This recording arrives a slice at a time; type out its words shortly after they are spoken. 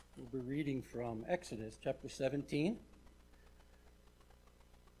We'll be reading from Exodus chapter 17.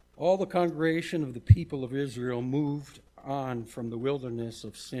 All the congregation of the people of Israel moved on from the wilderness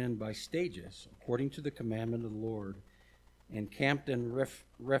of Sin by stages, according to the commandment of the Lord, and camped in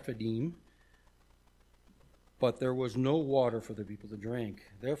Rephidim, but there was no water for the people to drink.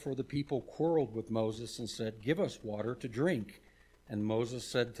 Therefore the people quarreled with Moses and said, "Give us water to drink." And Moses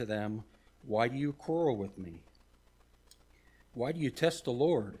said to them, "Why do you quarrel with me? Why do you test the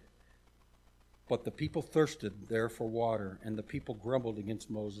Lord?" But the people thirsted there for water, and the people grumbled against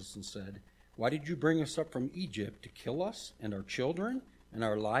Moses and said, "Why did you bring us up from Egypt to kill us and our children and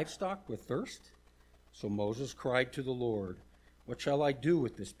our livestock with thirst?" So Moses cried to the Lord, "What shall I do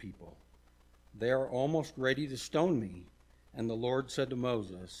with this people? They are almost ready to stone me." And the Lord said to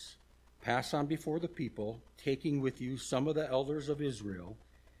Moses, "Pass on before the people, taking with you some of the elders of Israel,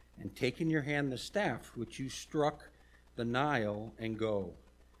 and take in your hand the staff which you struck the Nile, and go.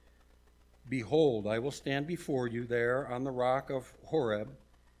 Behold, I will stand before you there on the rock of Horeb,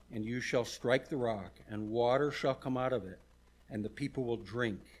 and you shall strike the rock, and water shall come out of it, and the people will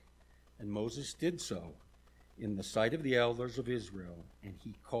drink." And Moses did so in the sight of the elders of Israel, and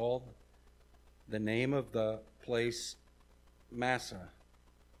he called the name of the place Massah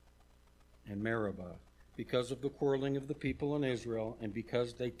and Meribah, because of the quarreling of the people in Israel, and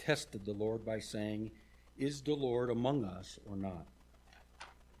because they tested the Lord by saying, "Is the Lord among us or not?"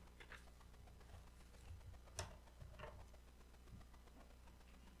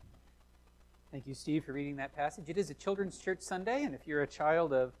 Thank you, Steve, for reading that passage. It is a Children's Church Sunday, and if you're a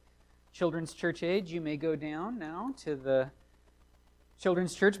child of Children's Church age, you may go down now to the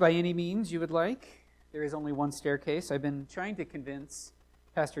Children's Church by any means you would like. There is only one staircase. I've been trying to convince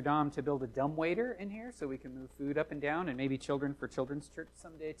Pastor Dom to build a dumbwaiter in here so we can move food up and down, and maybe children for Children's Church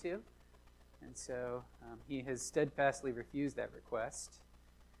someday too. And so he has steadfastly refused that request.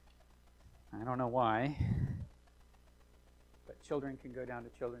 I don't know why. But children can go down to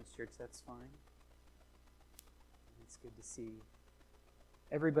Children's Church, that's fine. It's good to see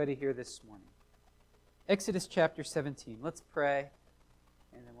everybody here this morning. Exodus chapter 17. Let's pray,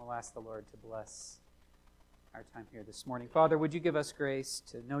 and then we'll ask the Lord to bless our time here this morning. Father, would you give us grace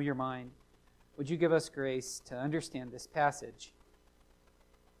to know your mind? Would you give us grace to understand this passage?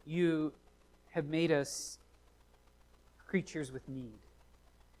 You have made us creatures with need.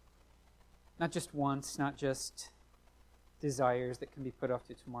 Not just wants, not just desires that can be put off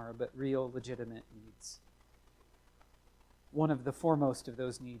to tomorrow, but real, legitimate needs. One of the foremost of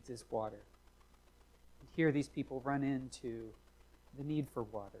those needs is water. And here these people run into the need for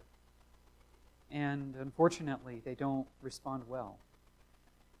water. And unfortunately, they don't respond well.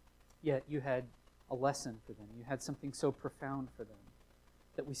 Yet you had a lesson for them. You had something so profound for them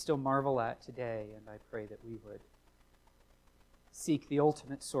that we still marvel at today, and I pray that we would seek the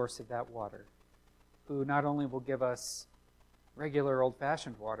ultimate source of that water, who not only will give us regular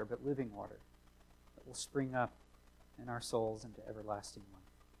old-fashioned water, but living water that will spring up in our souls into everlasting life.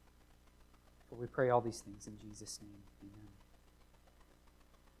 For we pray all these things in Jesus' name. Amen.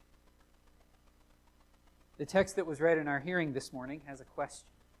 The text that was read in our hearing this morning has a question.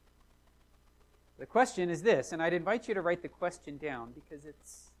 The question is this, and I'd invite you to write the question down because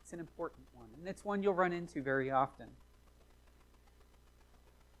it's an important one, and it's one you'll run into very often.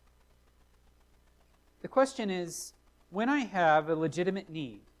 The question is, when I have a legitimate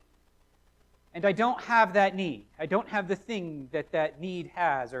need, and I don't have that need, I don't have the thing that that need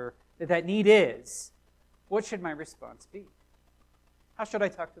has or that need is, what should my response be? How should I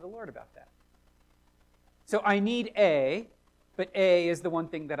talk to the Lord about that? So I need A, but A is the one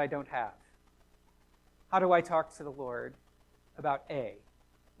thing that I don't have. How do I talk to the Lord about A?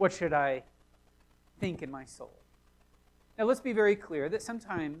 What should I think in my soul? Now let's be very clear that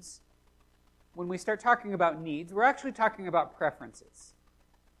sometimes when we start talking about needs, we're actually talking about preferences.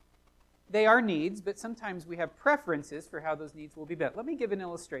 They are needs, but sometimes we have preferences for how those needs will be met. Let me give an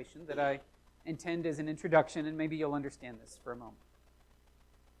illustration that I intend as an introduction, and maybe you'll understand this for a moment.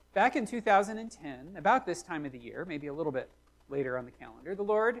 Back in 2010, about this time of the year, maybe a little bit later on the calendar, the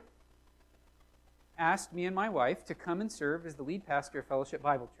Lord asked me and my wife to come and serve as the lead pastor of Fellowship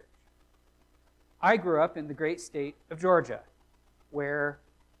Bible Church. I grew up in the great state of Georgia, where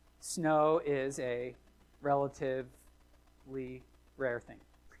snow is a relatively rare thing.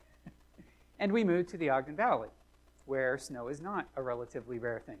 And we moved to the Ogden Valley, where snow is not a relatively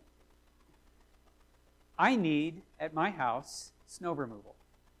rare thing. I need, at my house, snow removal.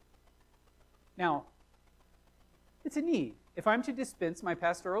 Now, it's a need. If I'm to dispense my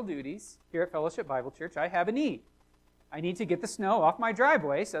pastoral duties here at Fellowship Bible Church, I have a need. I need to get the snow off my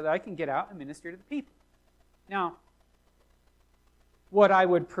driveway so that I can get out and minister to the people. Now, What I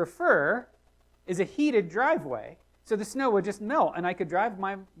would prefer is a heated driveway, so the snow would just melt and I could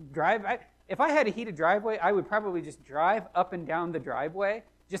if I had a heated driveway, I would probably just drive up and down the driveway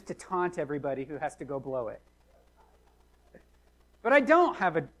just to taunt everybody who has to go blow it. But I don't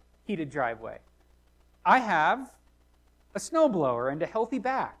have a heated driveway. I have a snowblower and a healthy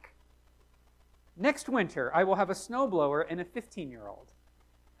back. Next winter, I will have a snowblower and a 15-year-old.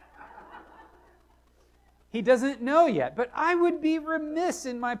 He doesn't know yet, but I would be remiss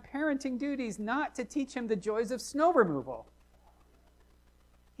in my parenting duties not to teach him the joys of snow removal.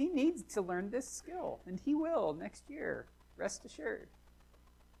 He needs to learn this skill, and he will next year, rest assured.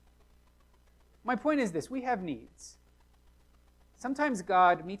 My point is this: we have needs. Sometimes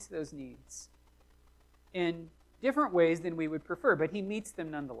God meets those needs in different ways than we would prefer, but he meets them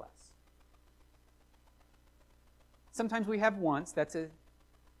nonetheless. Sometimes we have wants. That's a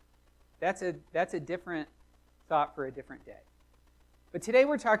different thought for a different day. But today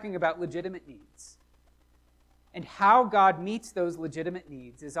we're talking about legitimate needs. And how God meets those legitimate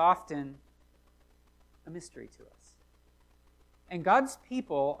needs is often a mystery to us. And God's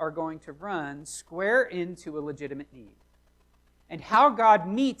people are going to run square into a legitimate need. And how God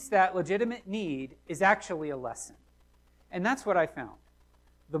meets that legitimate need is actually a lesson. And that's what I found.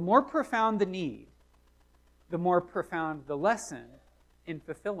 The more profound the need, the more profound the lesson in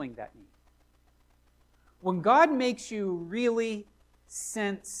fulfilling that need. When God makes you really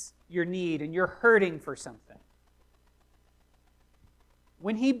sense your need and you're hurting for something,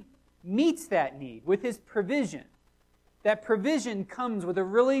 when he meets that need with his provision, that provision comes with a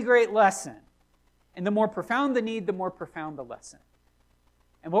really great lesson. And the more profound the need, the more profound the lesson.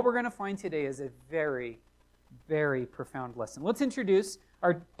 And what we're going to find today is a very, very profound lesson. Let's introduce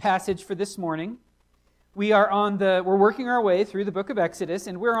our passage for this morning. We're working our way through the book of Exodus,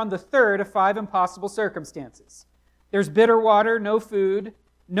 and we're on the third of 5 impossible circumstances. There's bitter water, no food,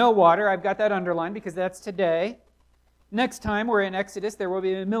 no water. I've got that underlined because that's today. Next time we're in Exodus, there will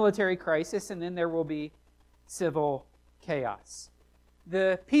be a military crisis, and then there will be civil chaos.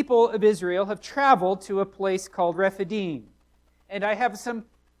 The people of Israel have traveled to a place called Rephidim. And I have some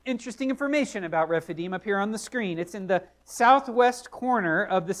interesting information about Rephidim up here on the screen. It's in the southwest corner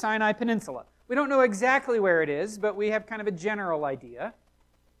of the Sinai Peninsula. We don't know exactly where it is, but we have kind of a general idea.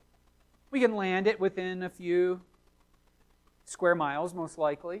 We can land it within a few square miles, most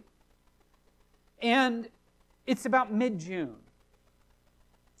likely. And it's about mid-June.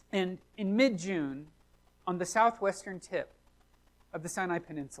 And in mid-June, on the southwestern tip of the Sinai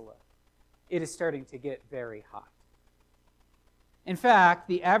Peninsula, it is starting to get very hot. In fact,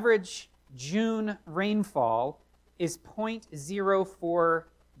 the average June rainfall is 0.04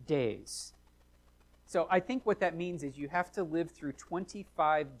 days. So I think what that means is you have to live through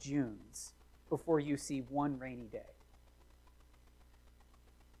 25 Junes before you see one rainy day.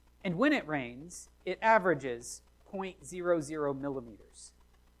 And when it rains, it averages 0.00 millimeters.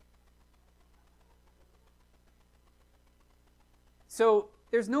 So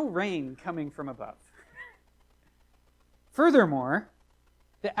there's no rain coming from above. Furthermore,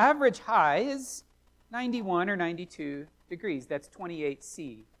 the average high is 91 or 92 degrees. That's 28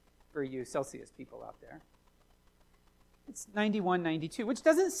 C for you Celsius people out there. It's 91, 92, which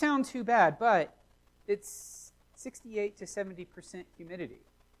doesn't sound too bad, but it's 68 to 70% humidity.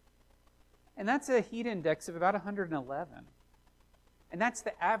 And that's a heat index of about 111. And that's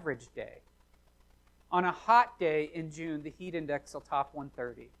the average day. On a hot day in June, the heat index will top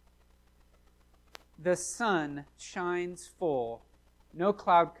 130. The sun shines full. No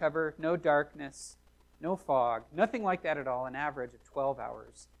cloud cover, no darkness, no fog, nothing like that at all, an average of 12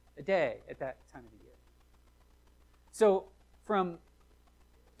 hours a day at that time of the year. So from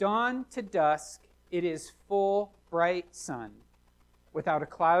dawn to dusk, it is full, bright sun without a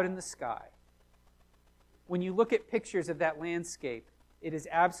cloud in the sky. When you look at pictures of that landscape, it is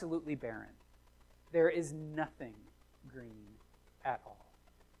absolutely barren. There is nothing green at all.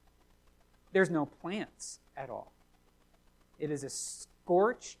 There's no plants at all. It is a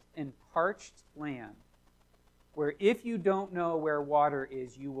scorched and parched land where if you don't know where water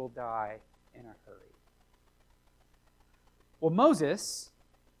is, you will die in a hurry. Well, Moses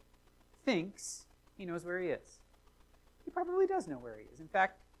thinks he knows where he is. He probably does know where he is. In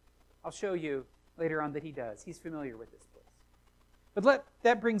fact, I'll show you later on that he does. He's familiar with this place. But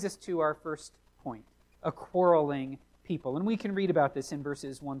that brings us to our first point, a quarreling people. And we can read about this in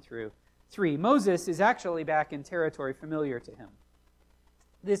verses 1 through 3. Moses is actually back in territory familiar to him.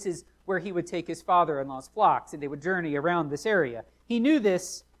 This is where he would take his father-in-law's flocks, and they would journey around this area. He knew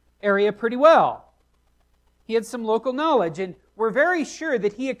this area pretty well. He had some local knowledge, and we're very sure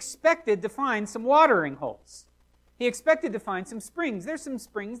that he expected to find some watering holes. He expected to find some springs. There's some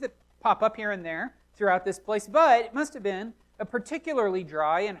springs that pop up here and there throughout this place, but it must have been a particularly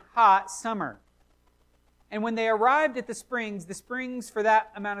dry and hot summer. And when they arrived at the springs for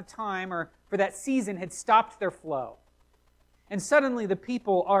that amount of time or for that season had stopped their flow. And suddenly the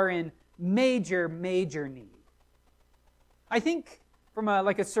people are in major, major need. I think from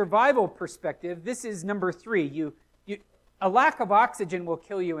a survival perspective, this is number 3. A lack of oxygen will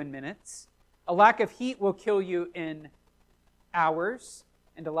kill you in minutes. A lack of heat will kill you in hours.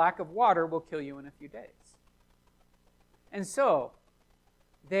 And a lack of water will kill you in a few days. And so,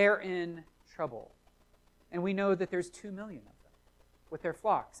 they're in trouble. And we know that there's 2 million of them with their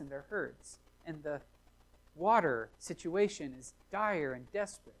flocks and their herds. And the water situation is dire and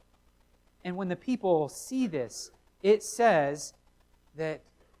desperate. And when the people see this, it says that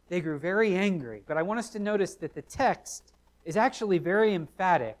they grew very angry. But I want us to notice that the text is actually very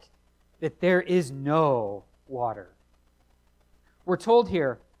emphatic that there is no water. We're told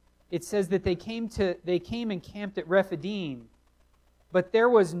here, it says that they came and camped at Rephidim, but there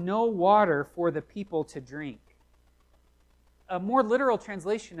was no water for the people to drink. A more literal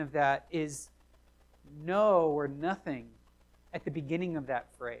translation of that is no or nothing at the beginning of that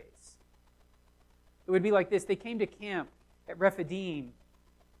phrase. It would be like this: they came to camp at Rephidim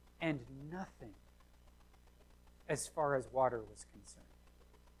and nothing as far as water was concerned.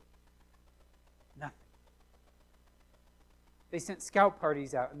 Nothing. They sent scout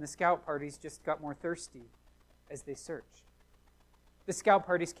parties out, and the scout parties just got more thirsty as they searched. The scout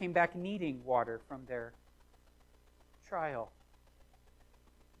parties came back needing water from their trial.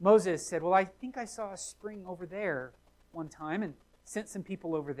 Moses said, well, I think I saw a spring over there one time and sent some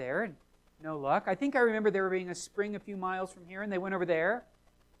people over there, and no luck. I think I remember there being a spring a few miles from here, and they went over there.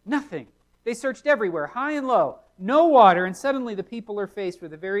 Nothing. They searched everywhere, high and low. No water, and suddenly the people are faced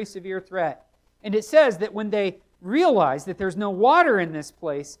with a very severe threat. And it says that when they realized that there's no water in this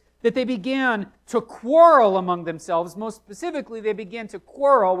place, that they began to quarrel among themselves. Most specifically, they began to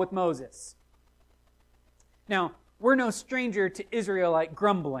quarrel with Moses. Now, we're no stranger to Israelite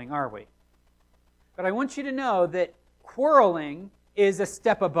grumbling, are we? But I want you to know that quarreling is a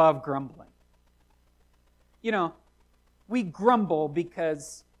step above grumbling. You know, we grumble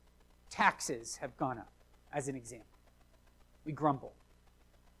because taxes have gone up, as an example. We grumble.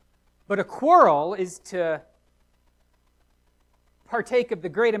 But a quarrel is to partake of the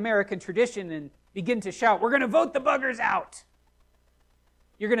great American tradition and begin to shout, we're going to vote the buggers out.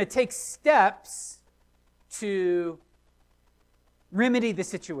 You're going to take steps to remedy the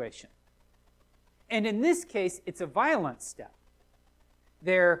situation. And in this case, it's a violent step.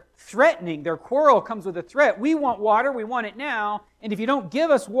 They're threatening. Their quarrel comes with a threat. We want water. We want it now. And if you don't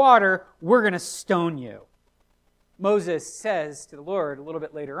give us water, we're going to stone you. Moses says to the Lord a little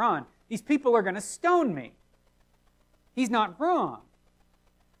bit later on, these people are going to stone me. He's not wrong.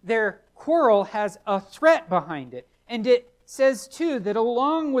 Their quarrel has a threat behind it. And it says, too, that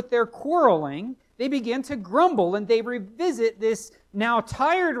along with their quarreling, they begin to grumble and they revisit this now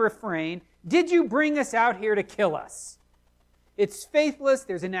tired refrain, did you bring us out here to kill us? It's faithless.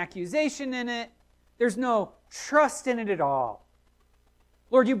 There's an accusation in it. There's no trust in it at all.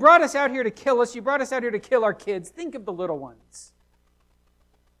 Lord, you brought us out here to kill us. You brought us out here to kill our kids. Think of the little ones.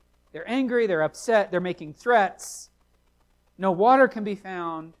 They're angry. They're upset. They're making threats. No water can be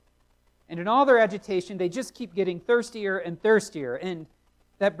found. And in all their agitation, they just keep getting thirstier and thirstier. And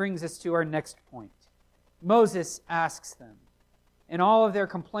that brings us to our next point. Moses asks them, in all of their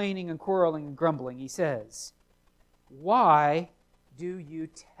complaining and quarreling and grumbling, he says, why do you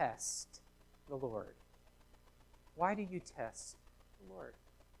test the Lord? Why do you test the Lord?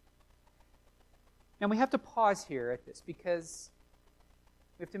 Now we have to pause here at this because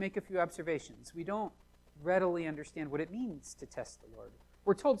we have to make a few observations. We don't readily understand what it means to test the Lord.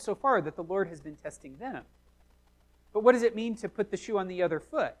 We're told so far that the Lord has been testing them. But what does it mean to put the shoe on the other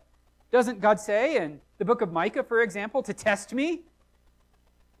foot? Doesn't God say in the book of Micah, for example, to test me?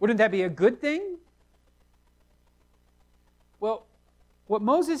 Wouldn't that be a good thing? Well, what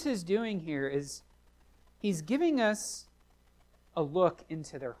Moses is doing here is he's giving us a look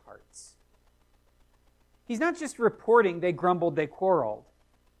into their hearts. He's not just reporting they grumbled, they quarreled.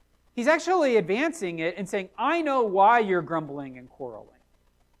 He's actually advancing it and saying, I know why you're grumbling and quarreling.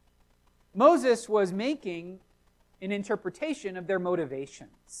 Moses was making an interpretation of their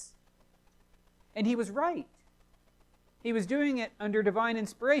motivations. And he was right. He was doing it under divine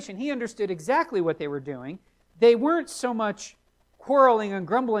inspiration. He understood exactly what they were doing. They weren't so much quarreling and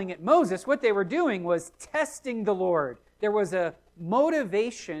grumbling at Moses. What they were doing was testing the Lord. There was a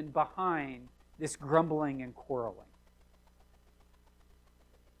motivation behind this grumbling and quarreling.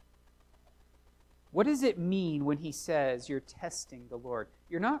 What does it mean when he says you're testing the Lord?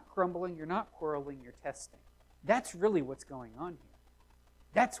 You're not grumbling, you're not quarreling, you're testing. That's really what's going on here.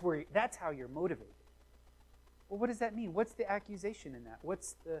 That's how you're motivated. Well, what does that mean? What's the accusation in that?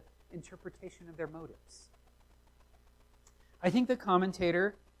 What's the interpretation of their motives? I think the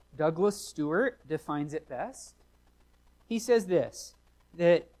commentator Douglas Stewart defines it best. He says this,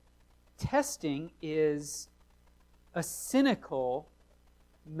 that testing is a cynical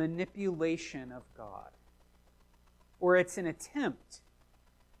manipulation of God, or it's an attempt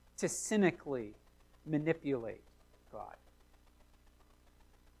to cynically manipulate God.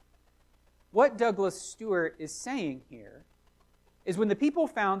 What Douglas Stewart is saying here is when the people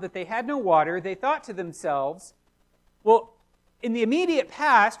found that they had no water, they thought to themselves, well, in the immediate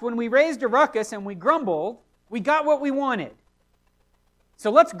past, when we raised a ruckus and we grumbled, we got what we wanted. So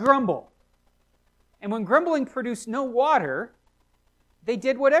let's grumble. And when grumbling produced no water, they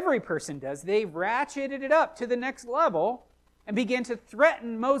did what every person does. They ratcheted it up to the next level and began to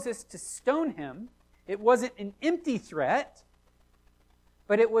threaten Moses to stone him. It wasn't an empty threat,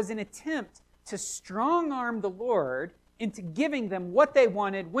 but it was an attempt to strong-arm the Lord into giving them what they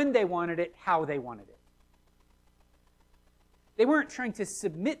wanted, when they wanted it, how they wanted it. They weren't trying to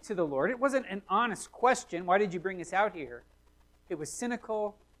submit to the Lord. It wasn't an honest question, why did you bring us out here? It was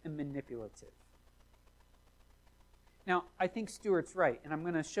cynical and manipulative. Now, I think Stewart's right, and I'm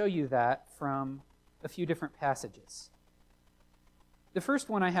going to show you that from a few different passages. The first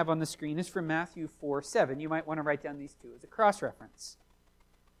one I have on the screen is from Matthew 4:7. You might want to write down these two as a cross-reference.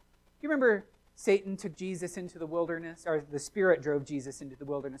 You remember Satan took Jesus into the wilderness, or the Spirit drove Jesus into the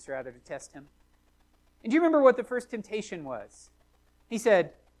wilderness rather to test him? And do you remember what the first temptation was? He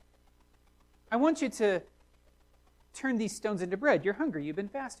said, I want you to turn these stones into bread. You're hungry. You've been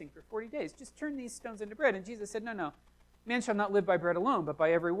fasting for 40 days. Just turn these stones into bread. And Jesus said, no. Man shall not live by bread alone, but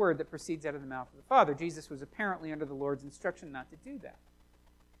by every word that proceeds out of the mouth of the Father. Jesus was apparently under the Lord's instruction not to do that.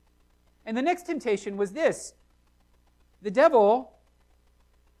 And the next temptation was this. The devil,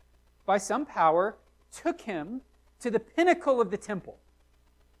 by some power, took him to the pinnacle of the temple,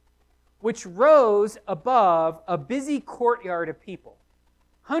 which rose above a busy courtyard of people,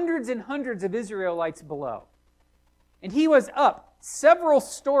 hundreds and hundreds of Israelites below. And he was up several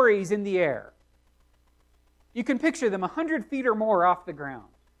stories in the air. You can picture them 100 feet or more off the ground.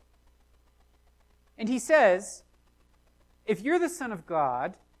 And he says, if you're the Son of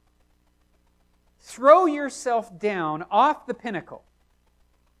God, throw yourself down off the pinnacle,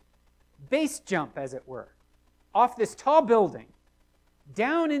 base jump, as it were, off this tall building,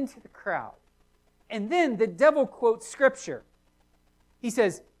 down into the crowd. And then the devil quotes Scripture. He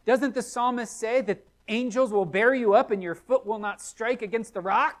says, doesn't the psalmist say that angels will bear you up and your foot will not strike against the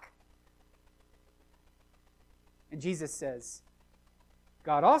rock? And Jesus says,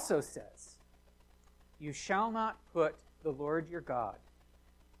 God also says, you shall not put the Lord your God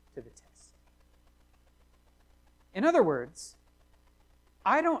to the test. In other words,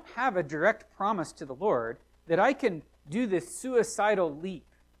 I don't have a direct promise to the Lord that I can do this suicidal leap,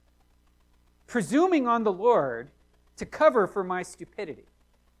 presuming on the Lord to cover for my stupidity.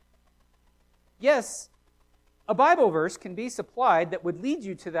 Yes, a Bible verse can be supplied that would lead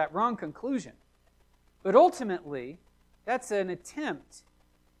you to that wrong conclusion. But ultimately, that's an attempt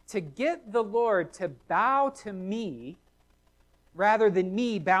to get the Lord to bow to me rather than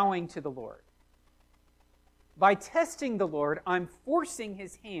me bowing to the Lord. By testing the Lord, I'm forcing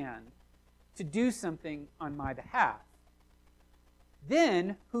his hand to do something on my behalf.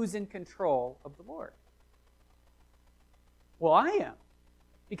 Then, who's in control of the Lord? Well, I am,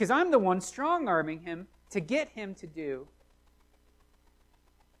 because I'm the one strong-arming him to get him to do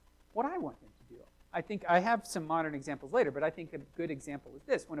what I want him to do. I think I have some modern examples later, but I think a good example is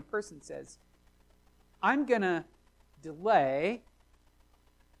this. When a person says, I'm going to delay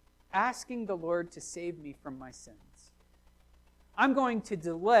asking the Lord to save me from my sins. I'm going to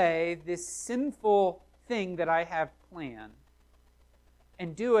delay this sinful thing that I have planned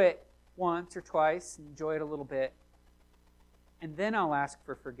and do it once or twice, enjoy it a little bit, and then I'll ask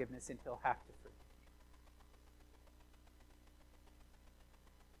for forgiveness and he'll have to forgive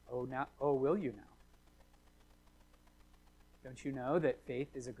me. Oh, will you now? Don't you know that faith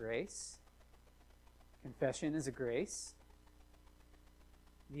is a grace? Confession is a grace.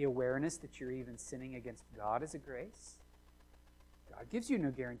 The awareness that you're even sinning against God is a grace. God gives you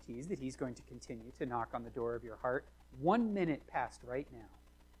no guarantees that he's going to continue to knock on the door of your heart 1 minute past right now.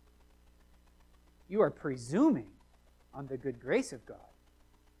 You are presuming on the good grace of God,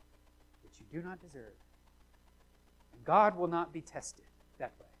 which you do not deserve. And God will not be tested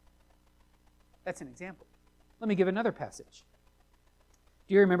that way. That's an example. Let me give another passage.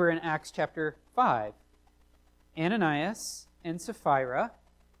 Do you remember in Acts chapter 5? Ananias and Sapphira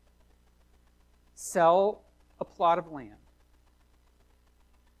sell a plot of land.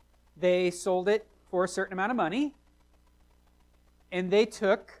 They sold it for a certain amount of money, and they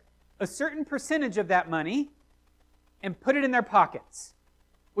took a certain percentage of that money and put it in their pockets,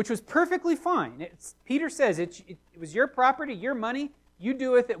 which was perfectly fine. Peter says it was your property, your money, you do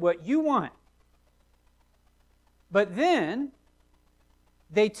with it what you want. But then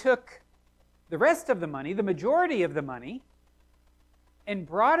they took the rest of the money, the majority of the money, and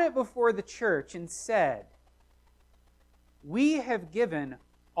brought it before the church and said, "We have given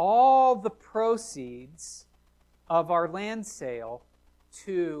all the proceeds of our land sale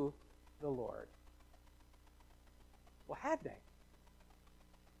to the Lord." Well, had they?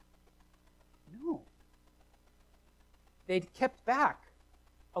 No. They'd kept back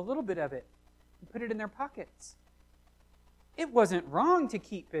a little bit of it and put it in their pockets. It wasn't wrong to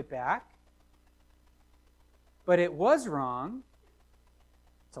keep it back, but it was wrong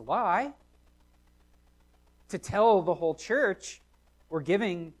to lie, to tell the whole church we're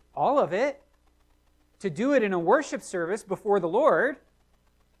giving all of it, to do it in a worship service before the Lord,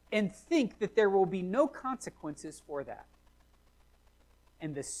 and think that there will be no consequences for that.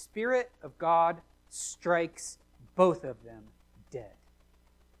 And the Spirit of God strikes both of them dead.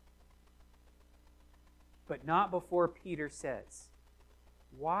 But not before Peter says,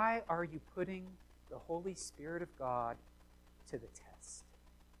 "Why are you putting the Holy Spirit of God to the test?"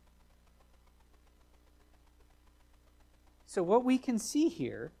 So what we can see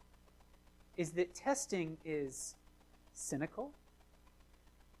here is that testing is cynical.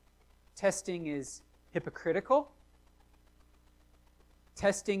 Testing is hypocritical.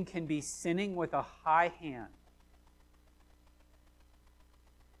 Testing can be sinning with a high hand.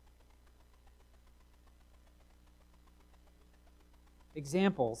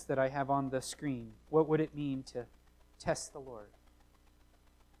 Examples that I have on the screen. What would it mean to test the Lord?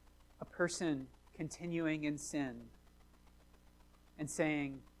 A person continuing in sin and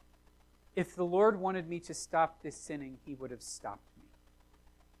saying, "If the Lord wanted me to stop this sinning, He would have stopped me."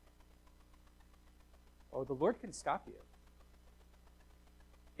 Oh, the Lord can stop you.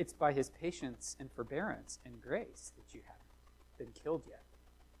 It's by His patience and forbearance and grace that you haven't been killed yet.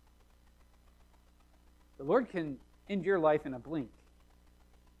 The Lord can end your life in a blink.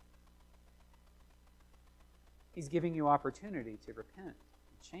 He's giving you opportunity to repent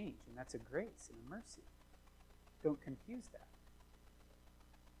and change, and that's a grace and a mercy. Don't confuse that.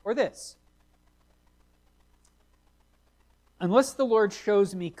 Or this. Unless the Lord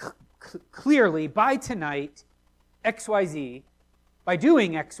shows me clearly by tonight XYZ, by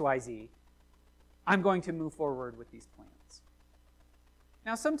doing XYZ, I'm going to move forward with these plans.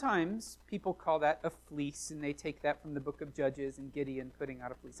 Now, sometimes people call that a fleece, and they take that from the book of Judges and Gideon putting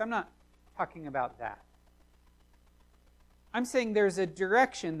out a fleece. I'm not talking about that. I'm saying there's a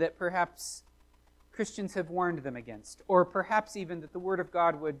direction that perhaps Christians have warned them against, or perhaps even that the Word of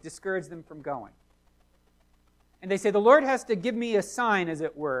God would discourage them from going. And they say, the Lord has to give me a sign, as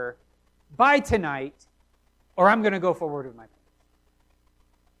it were, by tonight, or I'm going to go forward with my plan.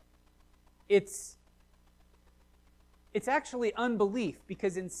 It's actually unbelief,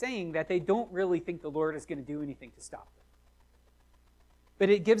 because in saying that, they don't really think the Lord is going to do anything to stop them. But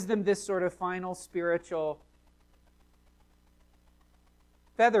it gives them this sort of final spiritual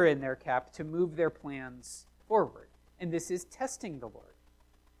feather in their cap to move their plans forward. And this is testing the Lord.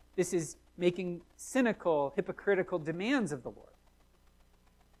 This is making cynical, hypocritical demands of the Lord.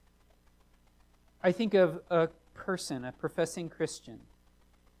 I think of a person, a professing Christian,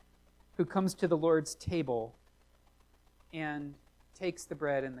 who comes to the Lord's table and takes the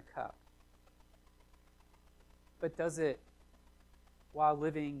bread and the cup, but does it while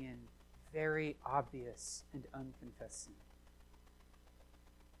living in very obvious and unconfessed sin.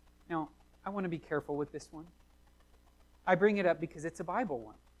 Now, I want to be careful with this one. I bring it up because it's a Bible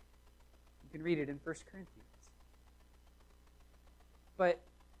one. You can read it in 1 Corinthians. But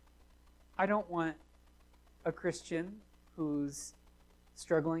I don't want a Christian who's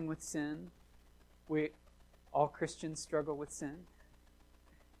struggling with sin. All Christians struggle with sin.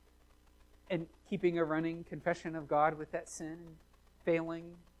 And keeping a running confession of God with that sin and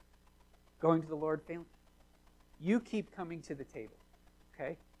failing, going to the Lord, failing. You keep coming to the table,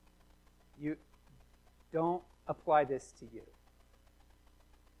 okay? You don't apply this to you.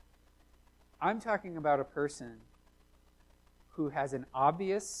 I'm talking about a person who has an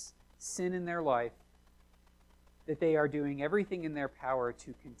obvious sin in their life that they are doing everything in their power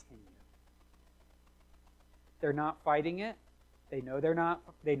to continue. They're not fighting it. They know they're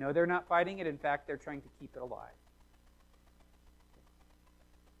not fighting it. In fact, they're trying to keep it alive.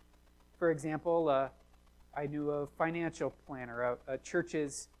 For example, I knew a financial planner, a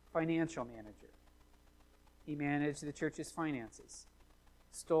church's financial manager. He managed the church's finances.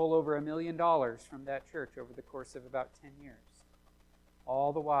 Stole over $1 million from that church over the course of about 10 years.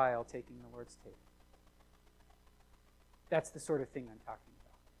 All the while taking the Lord's table. That's the sort of thing I'm talking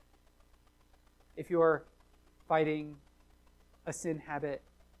about. If you're fighting a sin habit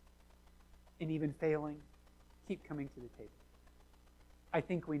and even failing, keep coming to the table. I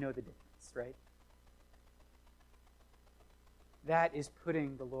think we know the difference, right? That is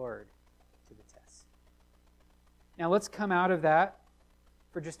putting the Lord to the test. Now let's come out of that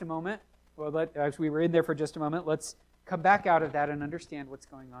for just a moment. Well, as we were in there for just a moment, let's come back out of that and understand what's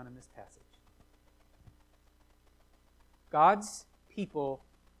going on in this passage. God's people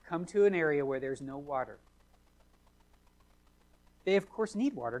come to an area where there's no water. They, of course,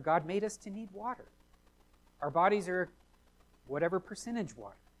 need water. God made us to need water. Our bodies are whatever percentage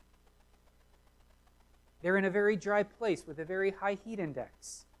water. They're in a very dry place with a very high heat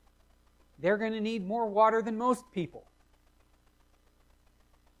index. They're going to need more water than most people.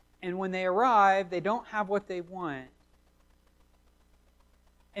 And when they arrive, they don't have what they want.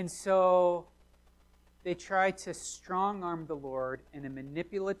 And so they try to strong-arm the Lord in a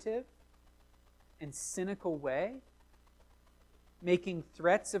manipulative and cynical way, making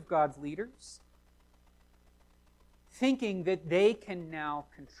threats of God's leaders, thinking that they can now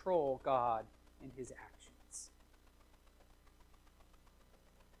control God and His actions.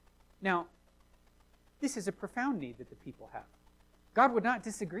 Now, this is a profound need that the people have. God would not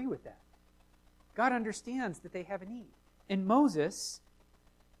disagree with that. God understands that they have a need. And Moses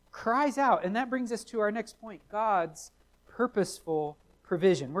cries out, and that brings us to our next point, God's purposeful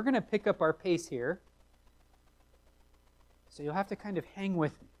provision. We're going to pick up our pace here, so you'll have to kind of hang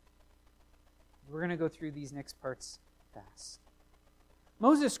with me. We're going to go through these next parts fast.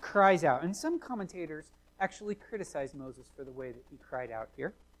 Moses cries out, and some commentators actually criticize Moses for the way that he cried out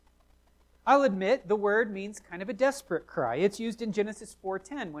here. I'll admit the word means kind of a desperate cry. It's used in Genesis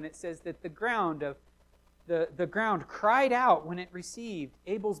 4:10 when it says that the ground cried out when it received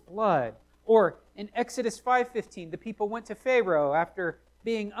Abel's blood. Or in Exodus 5:15, the people went to Pharaoh after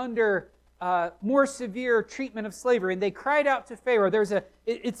being under more severe treatment of slavery, and they cried out to Pharaoh.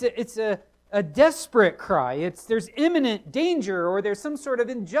 It's a desperate cry. There's imminent danger, or there's some sort of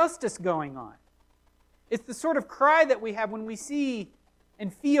injustice going on. It's the sort of cry that we have when we see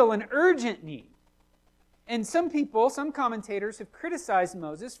and feel an urgent need. And some commentators have criticized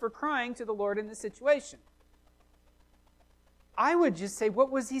Moses for crying to the Lord in this situation. I would just say, what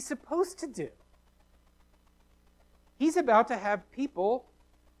was he supposed to do? He's about to have people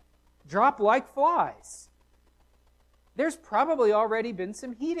drop like flies. There's probably already been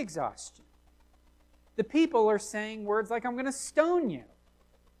some heat exhaustion. The people are saying words like, I'm going to stone you.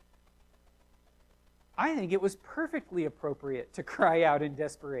 I think it was perfectly appropriate to cry out in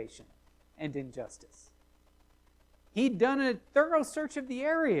desperation and injustice. He'd done a thorough search of the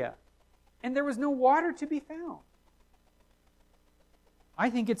area, and there was no water to be found. I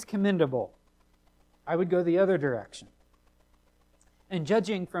think it's commendable. I would go the other direction. And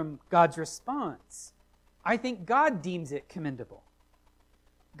judging from God's response, I think God deems it commendable.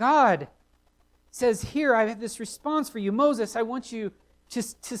 God says, here, I have this response for you. Moses, I want you to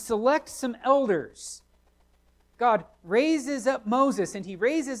select some elders. God raises up Moses, and he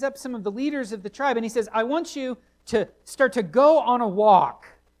raises up some of the leaders of the tribe, and he says, I want you to start to go on a walk.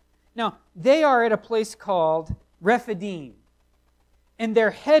 Now, they are at a place called Rephidim, and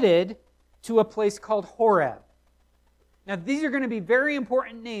they're headed to a place called Horeb. Now, these are going to be very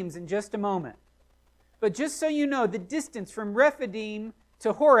important names in just a moment. But just so you know, the distance from Rephidim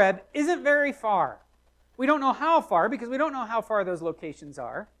to Horeb isn't very far. We don't know how far, because we don't know how far those locations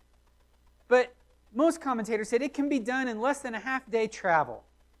are. But most commentators said it can be done in less than a half-day travel.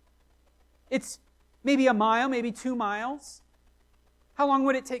 It's maybe a mile, maybe 2 miles. How long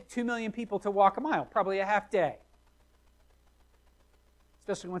would it take 2 million people to walk a mile? Probably a half day.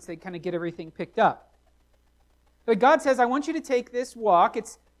 Especially once they kind of get everything picked up. But God says, I want you to take this walk.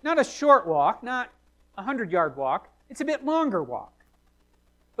 It's not a short walk, not a 100-yard walk. It's a bit longer walk.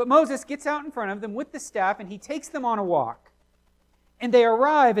 But Moses gets out in front of them with the staff, and he takes them on a walk. And they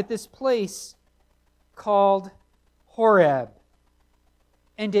arrive at this place called Horeb.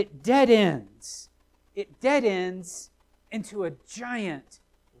 And it dead ends. It dead ends into a giant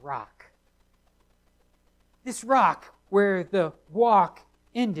rock. This rock where the walk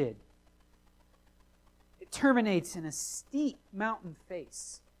ended, it terminates in a steep mountain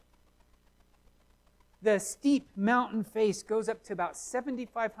face. The steep mountain face goes up to about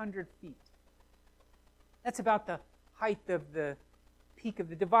 7,500 feet. That's about the height of the peak of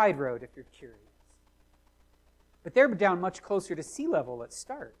the Divide Road, if you're curious. But they're down much closer to sea level at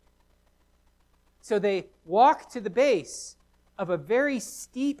start. So they walk to the base of a very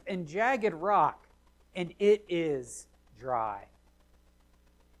steep and jagged rock, and it is dry.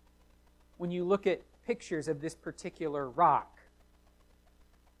 When you look at pictures of this particular rock,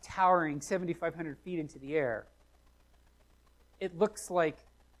 towering 7,500 feet into the air, it looks like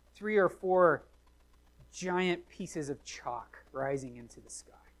 3 or 4 giant pieces of chalk rising into the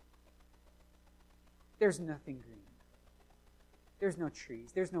sky. There's nothing green. There's no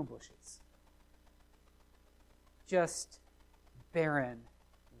trees. There's no bushes. Just barren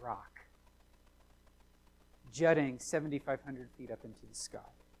rock, jutting 7,500 feet up into the sky.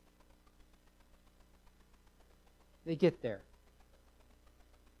 They get there.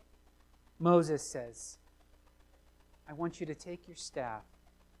 Moses says, I want you to take your staff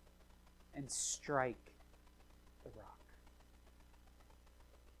and strike the rock.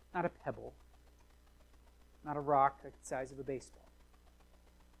 Not a pebble, not a rock the size of a baseball,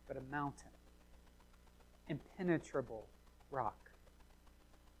 but a mountain. Impenetrable rock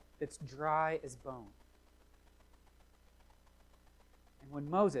that's dry as bone. And when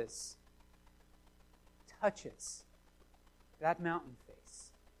Moses touches that mountain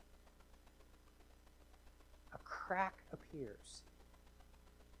face, a crack appears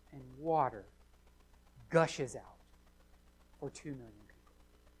and water gushes out for 2 million people.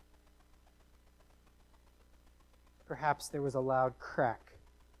 Perhaps there was a loud crack,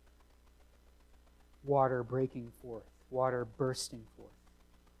 water breaking forth, water bursting forth.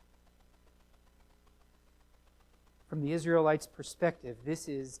 From the Israelites' perspective, this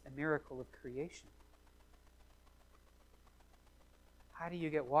is a miracle of creation. How do you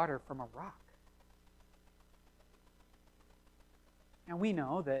get water from a rock? Now we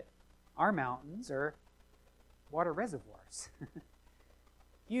know that our mountains are water reservoirs.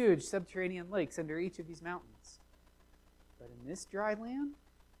 Huge subterranean lakes under each of these mountains. But in this dry land,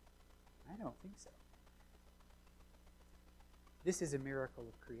 I don't think so. This is a miracle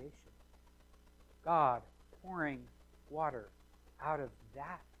of creation. God pouring water out of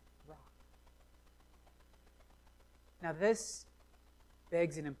that rock. Now this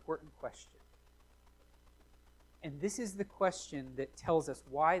begs an important question. And this is the question that tells us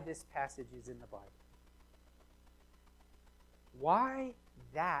why this passage is in the Bible. Why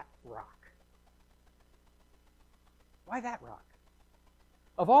that rock? Why that rock?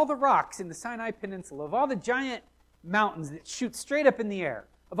 Of all the rocks in the Sinai Peninsula, of all the giant mountains that shoot straight up in the air,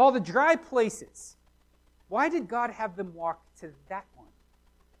 of all the dry places, why did God have them walk to that one?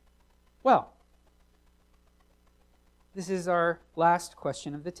 Well, this is our last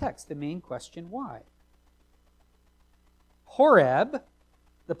question of the text, the main question, why? Horeb,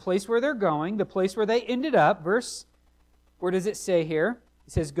 the place where they're going, the place where they ended up, where does it say here?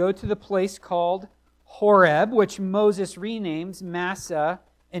 It says, go to the place called Horeb, which Moses renames Massah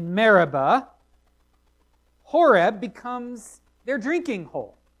and Meribah. Horeb becomes their drinking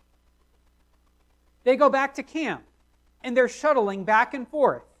hole. They go back to camp, and they're shuttling back and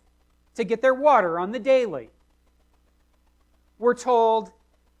forth to get their water on the daily. We're told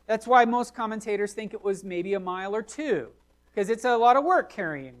that's why most commentators think it was maybe a mile or 2, because it's a lot of work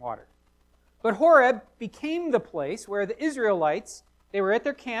carrying water. But Horeb became the place where the Israelites, they were at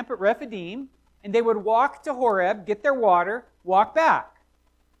their camp at Rephidim, and they would walk to Horeb, get their water, walk back.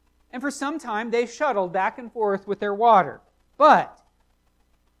 And for some time, they shuttled back and forth with their water. But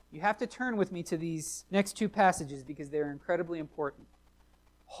you have to turn with me to these next 2 passages because they're incredibly important.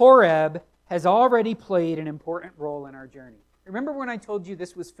 Horeb has already played an important role in our journey. Remember when I told you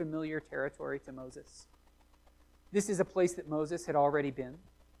this was familiar territory to Moses? This is a place that Moses had already been.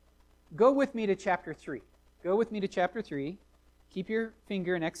 Go with me to chapter 3. Go with me to chapter 3. Keep your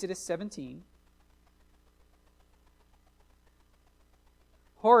finger in Exodus 17.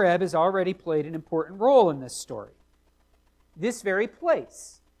 Horeb has already played an important role in this story. This very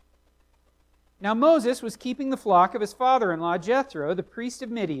place. Now Moses was keeping the flock of his father-in-law Jethro, the priest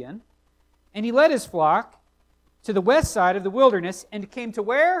of Midian, and he led his flock to the west side of the wilderness and came to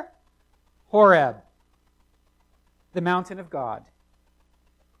where? Horeb, the mountain of God.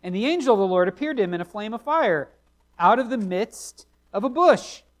 And the angel of the Lord appeared to him in a flame of fire out of the midst of a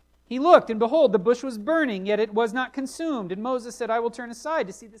bush. He looked, and behold, the bush was burning, yet it was not consumed. And Moses said, I will turn aside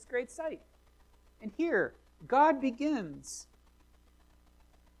to see this great sight. And here, God begins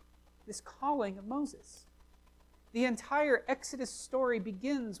this calling of Moses. The entire Exodus story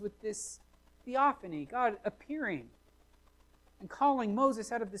begins with this theophany, God appearing and calling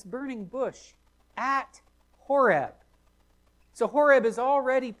Moses out of this burning bush at Horeb. So Horeb has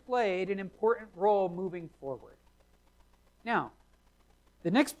already played an important role moving forward. Now,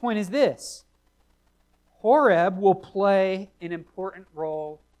 The next point is this: Horeb will play an important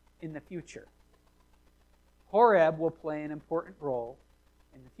role in the future. Horeb will play an important role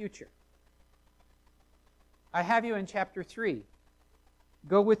in the future. I have you in chapter 3.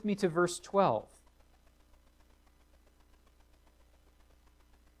 Go with me to verse 12.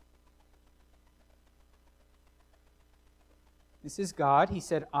 This is God. He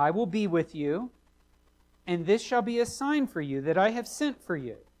said, I will be with you, and this shall be a sign for you that I have sent for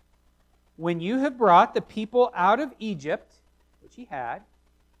you. When you have brought the people out of Egypt, which he had,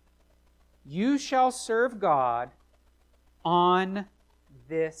 you shall serve God on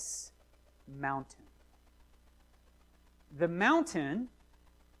this mountain. The mountain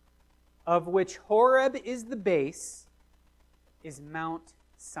of which Horeb is the base is Mount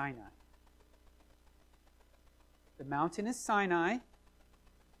Sinai. The mountain is Sinai.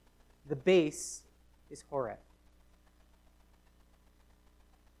 The base is Horeb.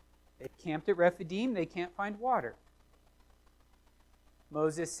 They camped at Rephidim. They can't find water.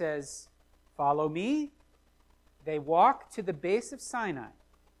 Moses says, follow me. They walk to the base of Sinai,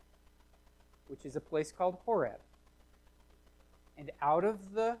 which is a place called Horeb. And out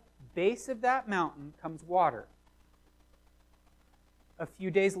of the base of that mountain comes water. A few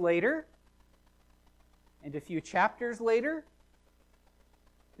days later, and a few chapters later,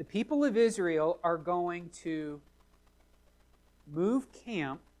 the people of Israel are going to move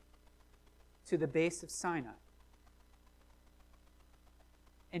camp to the base of Sinai.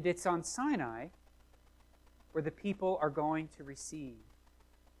 And it's on Sinai where the people are going to receive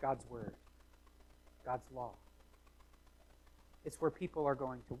God's word, God's law. It's where people are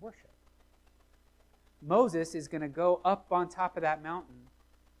going to worship. Moses is going to go up on top of that mountain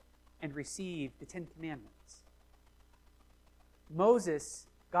and receive the Ten Commandments.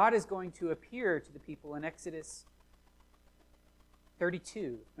 God is going to appear to the people in Exodus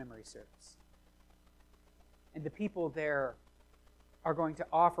 32, if memory serves. And the people there are going to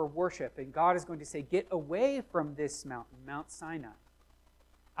offer worship, and God is going to say, get away from this mountain, Mount Sinai,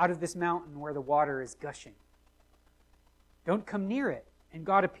 out of this mountain where the water is gushing. Don't come near it. And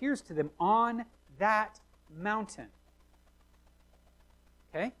God appears to them on that mountain.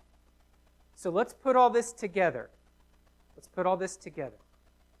 Okay? So let's put all this together.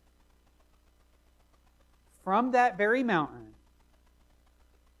 From that very mountain,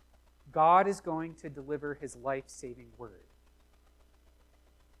 God is going to deliver his life-saving word.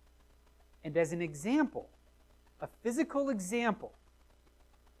 And as an example, a physical example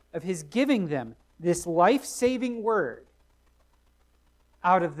of his giving them this life-saving word,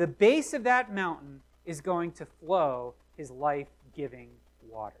 out of the base of that mountain is going to flow his life-giving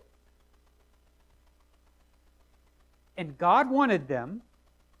water. And God wanted them,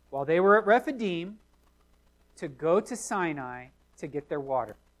 while they were at Rephidim, to go to Sinai to get their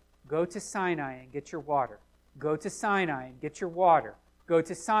water. Go to Sinai and get your water. Go to Sinai and get your water. Go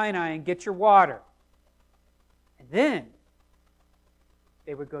to Sinai and get your water. And then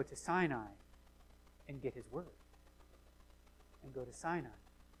they would go to Sinai and get his word. And go to Sinai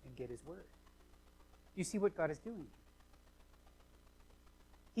and get his word. You see what God is doing?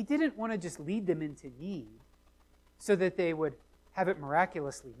 He didn't want to just lead them into need so that they would have it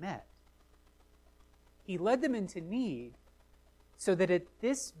miraculously met. He led them into need so that at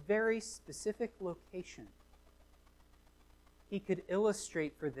this very specific location, he could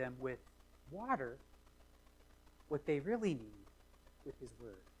illustrate for them with water what they really need with his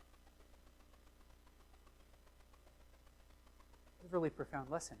word. There's a really profound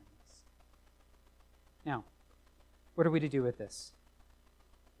lesson in this. Now, what are we to do with this?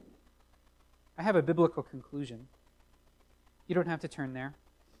 I have a biblical conclusion. You don't have to turn there.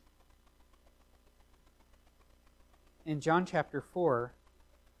 In John chapter 4,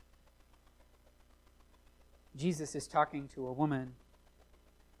 Jesus is talking to a woman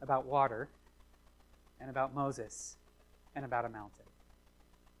about water and about Moses and about a mountain.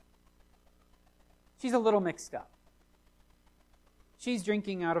 She's a little mixed up. She's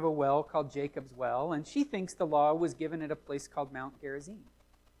drinking out of a well called Jacob's Well, and she thinks the law was given at a place called Mount Gerizim.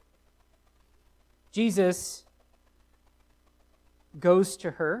 Jesus goes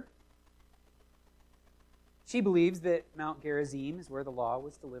to her. She believes that Mount Gerizim is where the law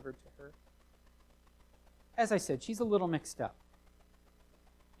was delivered to her. As I said, she's a little mixed up.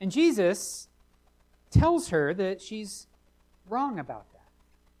 And Jesus tells her that she's wrong about that.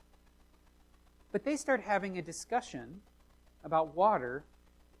 But they start having a discussion about water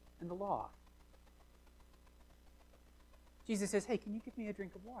and the law. Jesus says, hey, can you give me a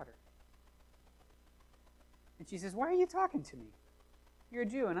drink of water? And she says, why are you talking to me? You're a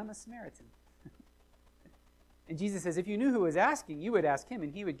Jew and I'm a Samaritan. And Jesus says, if you knew who was asking, you would ask him,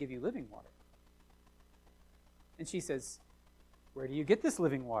 and he would give you living water. And she says, where do you get this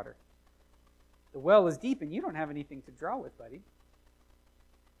living water? The well is deep, and you don't have anything to draw with, buddy.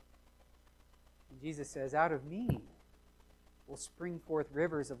 And Jesus says, out of me will spring forth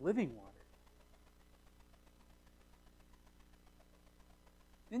rivers of living water.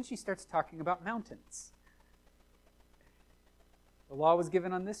 Then she starts talking about mountains. The law was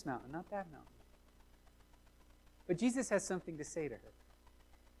given on this mountain, not that mountain. But Jesus has something to say to her.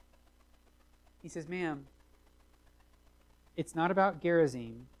 He says, ma'am, it's not about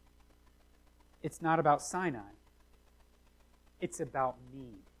Gerizim. It's not about Sinai. It's about me.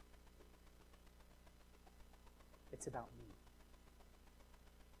 It's about me.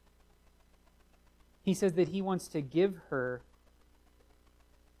 He says that he wants to give her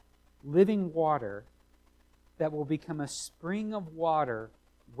living water that will become a spring of water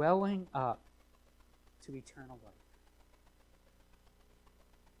welling up to eternal life.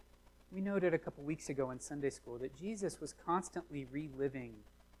 We noted a couple weeks ago in Sunday school that Jesus was constantly reliving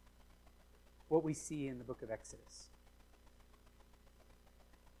what we see in the book of Exodus.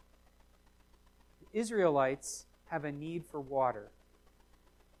 The Israelites have a need for water,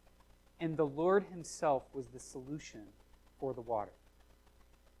 and the Lord himself was the solution for the water.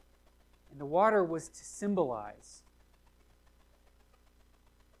 And the water was to symbolize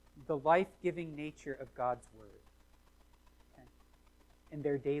the life-giving nature of God's Word and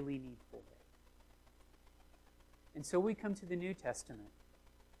their daily need for it. And so we come to the New Testament,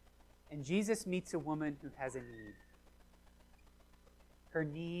 and Jesus meets a woman who has a need. Her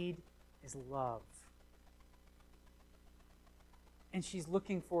need is love. And she's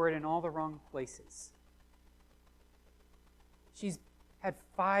looking for it in all the wrong places. She's had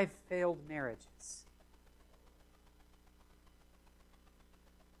 5 failed marriages.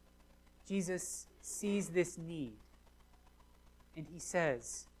 Jesus sees this need, and he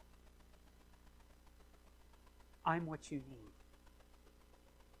says, I'm what you need.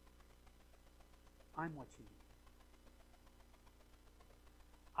 I'm what you need.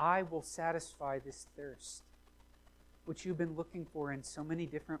 I will satisfy this thirst, which you've been looking for in so many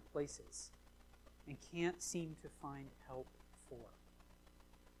different places and can't seem to find help for.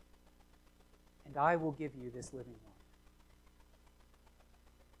 And I will give you this living water.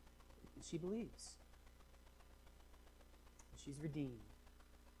 And she believes. And she's redeemed.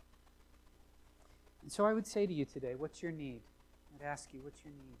 And so I would say to you today, what's your need? I'd ask you, what's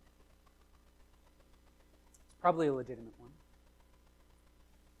your need? It's probably a legitimate one.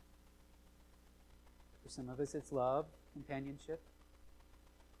 For some of us, it's love, companionship,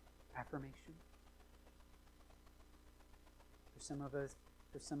 affirmation. For some of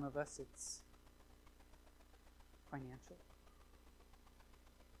us, it's financial.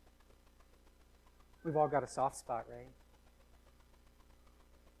 We've all got a soft spot, right?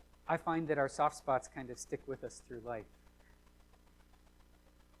 I find that our soft spots kind of stick with us through life.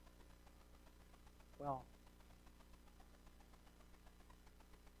 Well,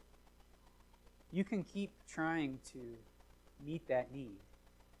 you can keep trying to meet that need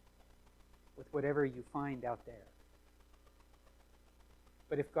with whatever you find out there.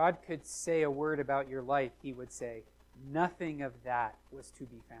 But if God could say a word about your life, he would say, nothing of that was to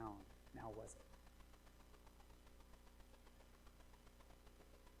be found. Now was it?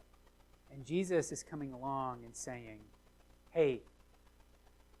 And Jesus is coming along and saying, hey,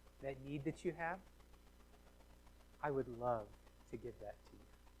 that need that you have, I would love to give that to you.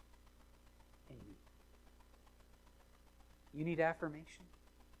 And you need affirmation?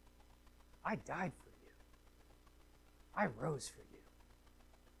 I died for you. I rose for you.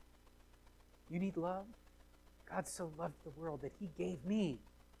 You need love? God so loved the world that he gave me.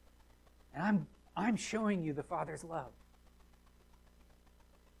 And I'm showing you the Father's love.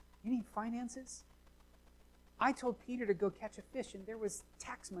 You need finances? I told Peter to go catch a fish, and there was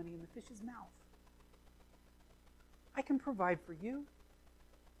tax money in the fish's mouth. I can provide for you.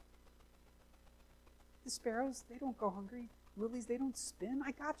 The sparrows, they don't go hungry. Lilies, they don't spin.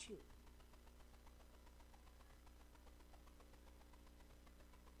 I got you.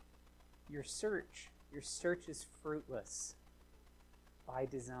 Your search is fruitless by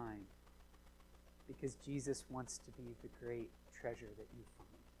design, because Jesus wants to be the great treasure that you find.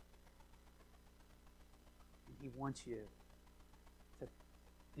 And he wants you to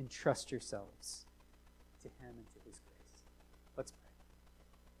entrust yourselves to him and to his grace. Let's pray.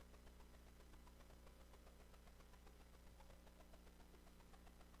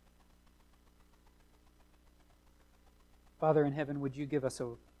 Father in heaven, would you give us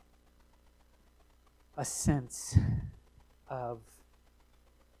a sense of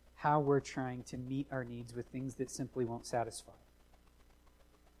how we're trying to meet our needs with things that simply won't satisfy.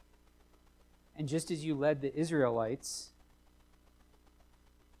 And just as you led the Israelites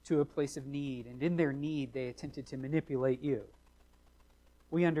to a place of need, and in their need they attempted to manipulate you,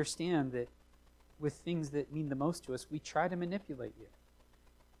 we understand that with things that mean the most to us, we try to manipulate you.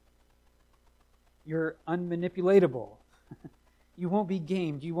 You're unmanipulatable. You won't be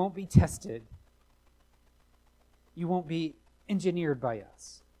gamed. You won't be tested. You won't be engineered by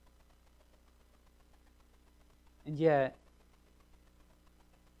us. And yet,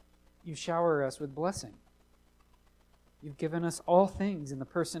 you shower us with blessing. You've given us all things in the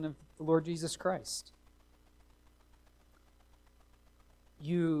person of the Lord Jesus Christ.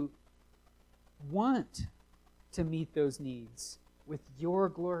 You want to meet those needs with your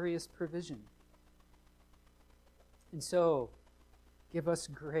glorious provision. And so, give us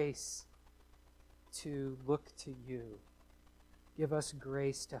grace to look to you. Give us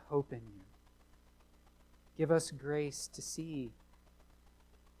grace to hope in you. Give us grace to see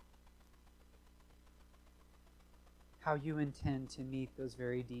how you intend to meet those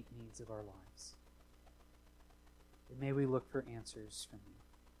very deep needs of our lives. And may we look for answers from you.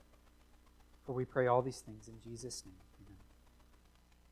 For we pray all these things in Jesus' name.